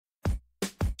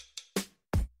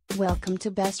Welcome to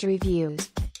Best Reviews.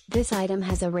 This item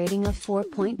has a rating of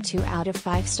 4.2 out of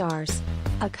 5 stars.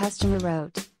 A customer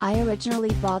wrote, I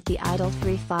originally bought the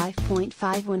IPS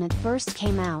 5.5 when it first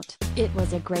came out. It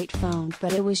was a great phone,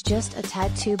 but it was just a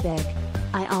tad too big.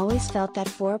 I always felt that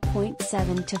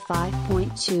 4.7 to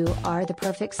 5.2 are the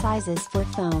perfect sizes for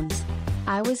phones.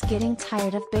 I was getting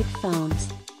tired of big phones.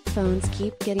 Phones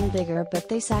keep getting bigger, but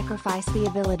they sacrifice the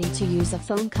ability to use a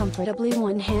phone comfortably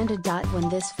one-handed. When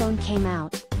this phone came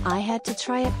out, I had to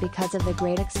try it because of the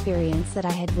great experience that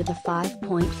I had with the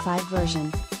 5.5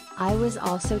 version. I was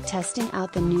also testing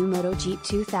out the new Moto G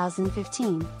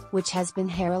 2015, which has been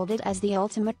heralded as the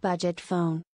ultimate budget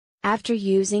phone. After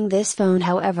using this phone,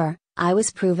 however, I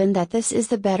was proven that this is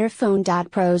the better phone.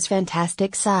 Pro's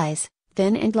fantastic size,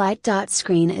 thin and light.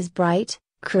 Screen is bright,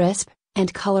 crisp,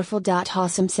 and colorful.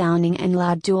 Awesome sounding and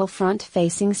loud dual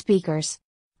front-facing speakers.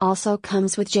 Also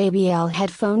comes with JBL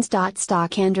headphones.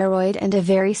 Stock Android and a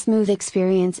very smooth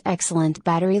experience. Excellent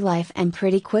battery life and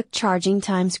pretty quick charging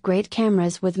times. Great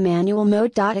cameras with manual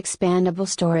mode. Expandable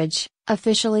storage.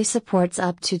 Officially supports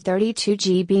up to 32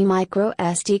 GB micro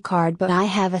SD card, but I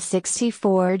have a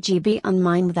 64 GB on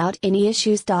mine without any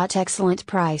issues. Excellent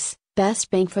price.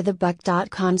 Best bang for the buck.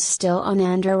 Cons still on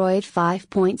Android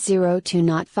 5.02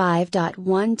 not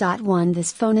 5.1.1.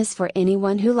 This phone is for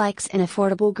anyone who likes an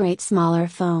affordable great smaller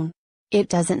phone. It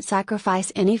doesn't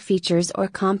sacrifice any features or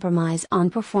compromise on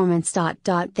performance.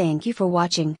 Thank you for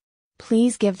watching.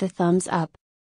 Please give the thumbs up.